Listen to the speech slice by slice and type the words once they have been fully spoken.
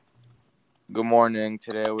Good morning.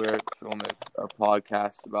 Today we're filming a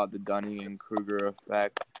podcast about the Dunning and Kruger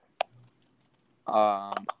effect.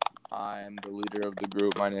 I'm the leader of the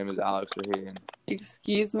group. My name is Alex Raheen.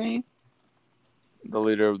 Excuse me? The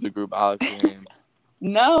leader of the group, Alex Raheen.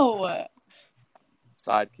 No.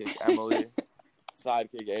 Sidekick, Emily.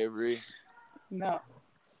 Sidekick, Avery. No.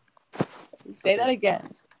 Say that again.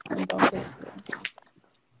 And don't say it.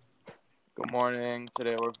 Good morning.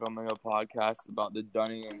 Today we're filming a podcast about the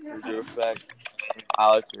Dunning and Kruger effect.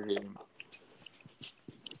 Alex Raheen.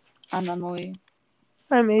 I'm Emily.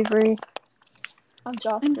 I'm Avery. I'm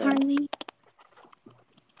Jocelyn. I'm Harley.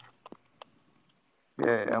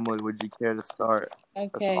 Okay, Emily, would you care to start?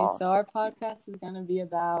 Okay, so our podcast is going to be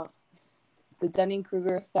about the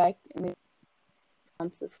Dunning-Kruger effect and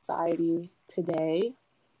on society today.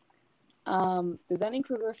 The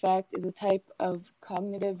Dunning-Kruger effect is a type of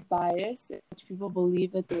cognitive bias in which people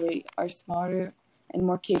believe that they are smarter and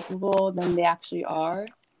more capable than they actually are.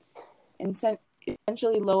 And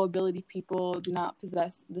essentially, low-ability people do not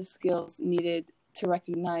possess the skills needed to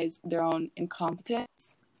recognize their own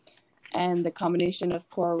incompetence. And the combination of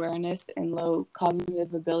poor awareness and low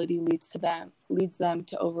cognitive ability leads them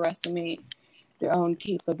to overestimate their own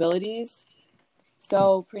capabilities.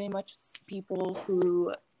 So pretty much it's people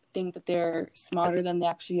who think that they're smarter than they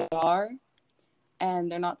actually are,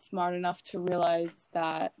 and they're not smart enough to realize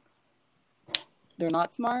that they're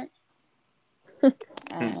not smart.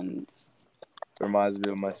 And reminds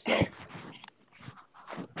me of myself.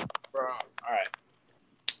 Bro, all right.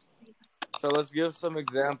 So let's give some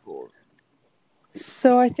examples.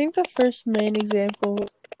 So I think the first main example,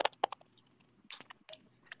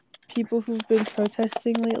 people who've been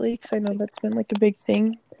protesting lately, because I know that's been like a big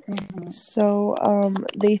thing. mm-hmm. So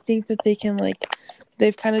they think that they can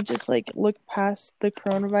they've kind of just looked past the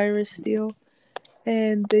coronavirus deal,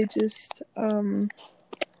 and they just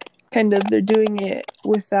they're doing it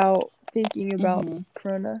without thinking about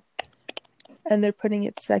corona, and they're putting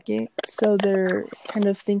it second. So they're kind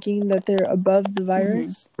of thinking that they're above the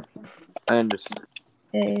virus. I understand.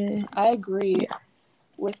 I agree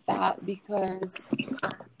with that because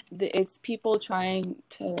it's people trying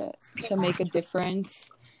to make a difference,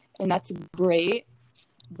 and that's great,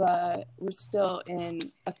 but we're still in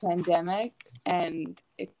a pandemic, and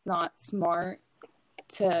it's not smart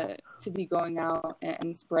to be going out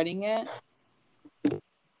and spreading it,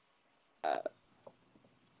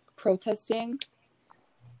 protesting,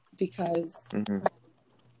 because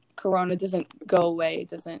corona doesn't go away. It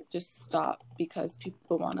doesn't just stop because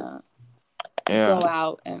people want to go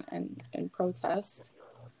out and protest.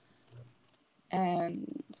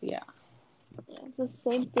 And it's the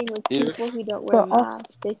same thing with people who don't wear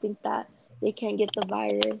masks. They think that they can't get the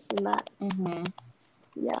virus and that.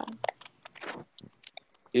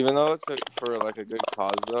 Even though it's for a good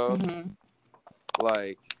cause, though,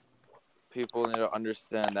 people need to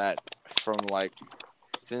understand that from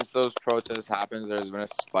since those protests happened, there's been a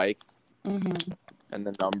spike in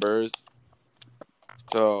the numbers.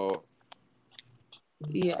 So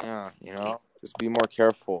just be more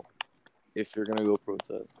careful if you're gonna go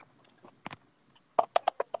protest.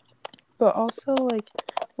 But also,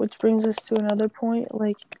 which brings us to another point,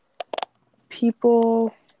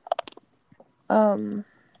 people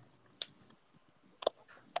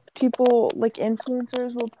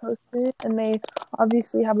influencers will post it, and they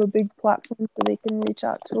obviously have a big platform, so they can reach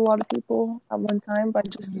out to a lot of people at one time by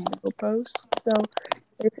just a single post. So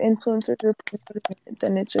if influencers are posting it,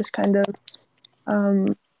 then it just kind of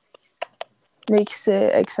makes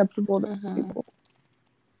it acceptable to people.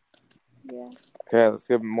 Yeah. Okay, let's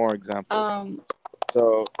give more examples.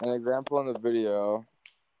 So an example in the video,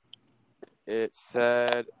 it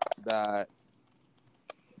said that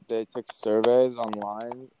they took surveys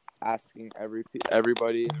online asking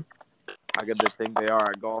everybody how good they think they are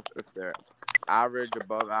at golf, if they're average,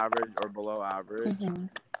 above average, or below average,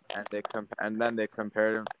 and then they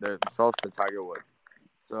compared themselves to Tiger Woods.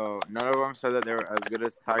 So none of them said that they were as good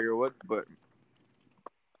as Tiger Woods, but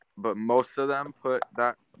most of them put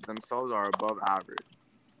that themselves are above average.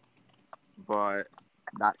 But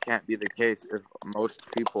that can't be the case. If most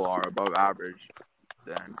people are above average,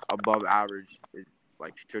 then above average is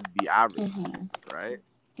should be average, right?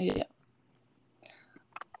 Yeah.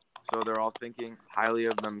 So they're all thinking highly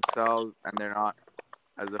of themselves, and they're not,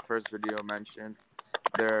 as the first video mentioned,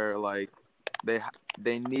 they're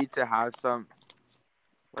they need to have some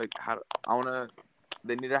they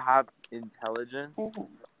need to have intelligence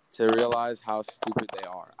to realize how stupid they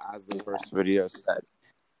are, as the first video said.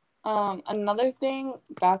 Another thing,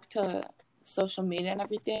 back to social media and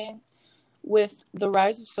everything, with the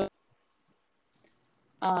rise of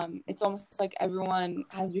it's almost like everyone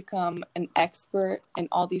has become an expert in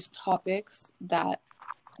all these topics that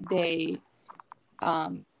they,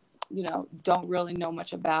 don't really know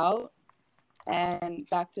much about. And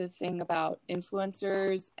back to the thing about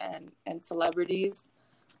influencers and celebrities,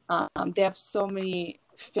 they have so many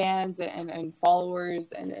fans and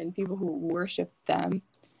followers and people who worship them,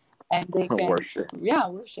 and they can worship,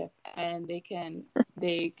 and they can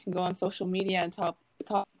go on social media and talk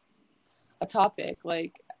a topic.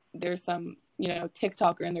 Like there's some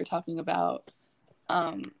TikToker, and they're talking about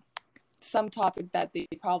some topic that they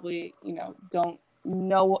probably don't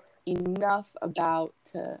know enough about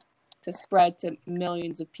to spread to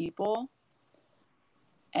millions of people.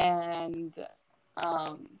 And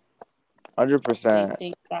 100%. I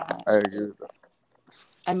think that, I agree with that.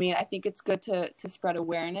 I mean, I think it's good to spread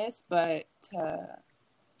awareness, but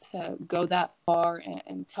to go that far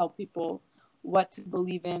and tell people what to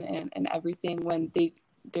believe in and everything when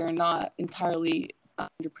they're not entirely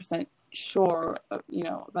 100% sure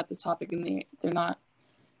about the topic, and they're not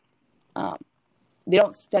they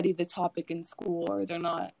don't study the topic in school, or they're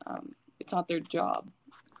not it's not their job.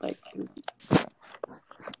 Like,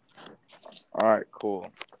 all right,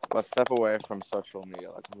 cool. Let's step away from social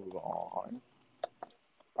media. Let's move on.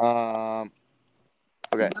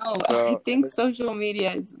 Okay. No, so I think social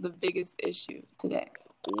media is the biggest issue today.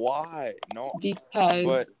 Why? No.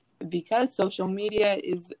 Because social media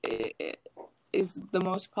is the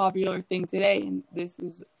most popular thing today, and this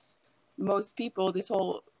is most people. This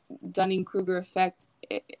whole Dunning-Kruger effect,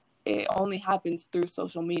 it only happens through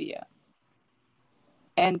social media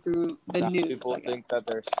and through the news. People think that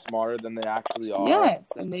they're smarter than they actually are.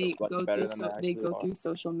 Yes, and they go through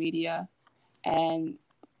social media, and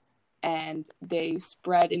they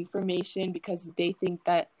spread information because they think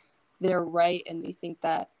that they're right, and they think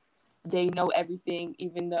that they know everything,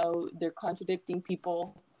 even though they're contradicting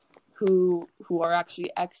people who are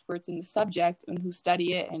actually experts in the subject and who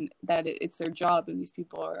study it, and that it's their job. And these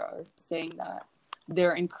people are saying that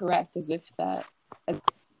they're incorrect, as if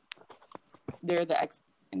they're the expert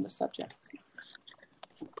in the subject.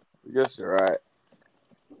 I guess you're right.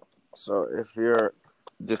 So if you're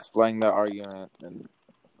displaying that argument, then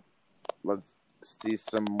let's see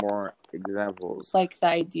some more examples. Like the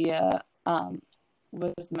idea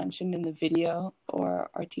was mentioned in the video, or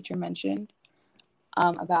our teacher mentioned,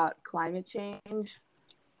 about climate change.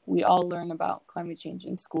 We all learn about climate change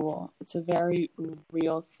in school. It's a very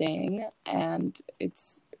real thing, and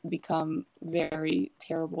it's become very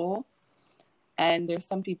terrible. And there's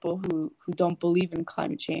some people who don't believe in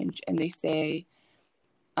climate change, and they say,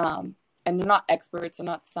 and they're not experts, they're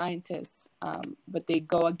not scientists, but they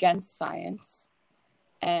go against science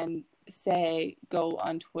and go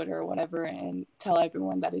on Twitter or whatever and tell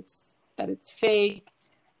everyone that it's fake,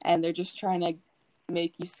 and they're just trying to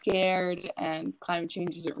make you scared, and climate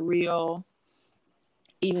change isn't real,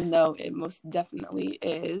 even though it most definitely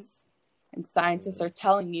is. And scientists are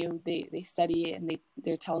telling you, they study it, and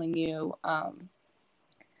they're telling you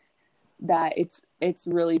that it's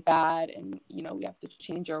really bad, and we have to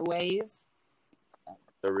change our ways.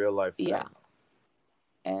 The real life thing. Yeah.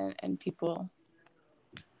 And people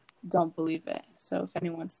don't believe it. So if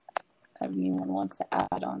anyone wants to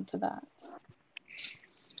add on to that.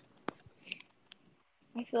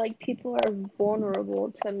 I feel like people are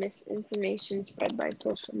vulnerable to misinformation spread by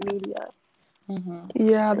social media. Mm-hmm.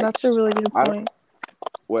 Yeah, that's a really good point.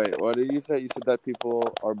 Wait, what did you say? You said that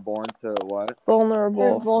people are born to what? Vulnerable.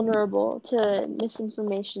 They're vulnerable to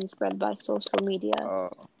misinformation spread by social media.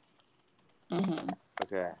 Oh. Mm-hmm.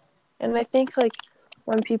 Okay. And I think, like,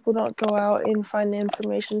 when people don't go out and find the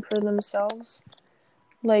information for themselves,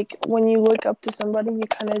 like, when you look up to somebody, you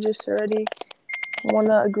kind of just already want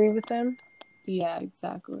to agree with them. Yeah,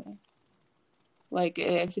 exactly. Like,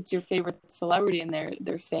 if it's your favorite celebrity and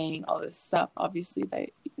they're saying all this stuff, obviously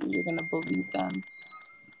that you're going to believe them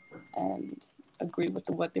and agree with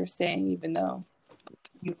what they're saying, even though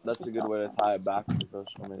that's a good way to tie it back to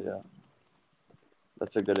social media.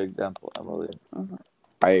 That's a good example, Emily. Mm-hmm.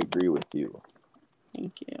 I agree with you.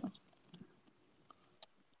 Thank you.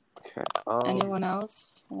 Okay. Anyone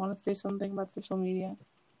else want to say something about social media?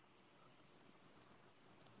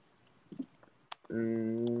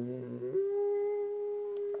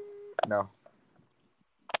 No.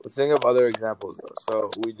 Let's think of other examples, though. So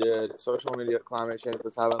we did social media, climate change.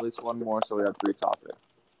 Let's have at least one more, so we have 3 topics.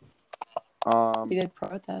 We did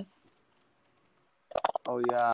protests. Oh, yeah.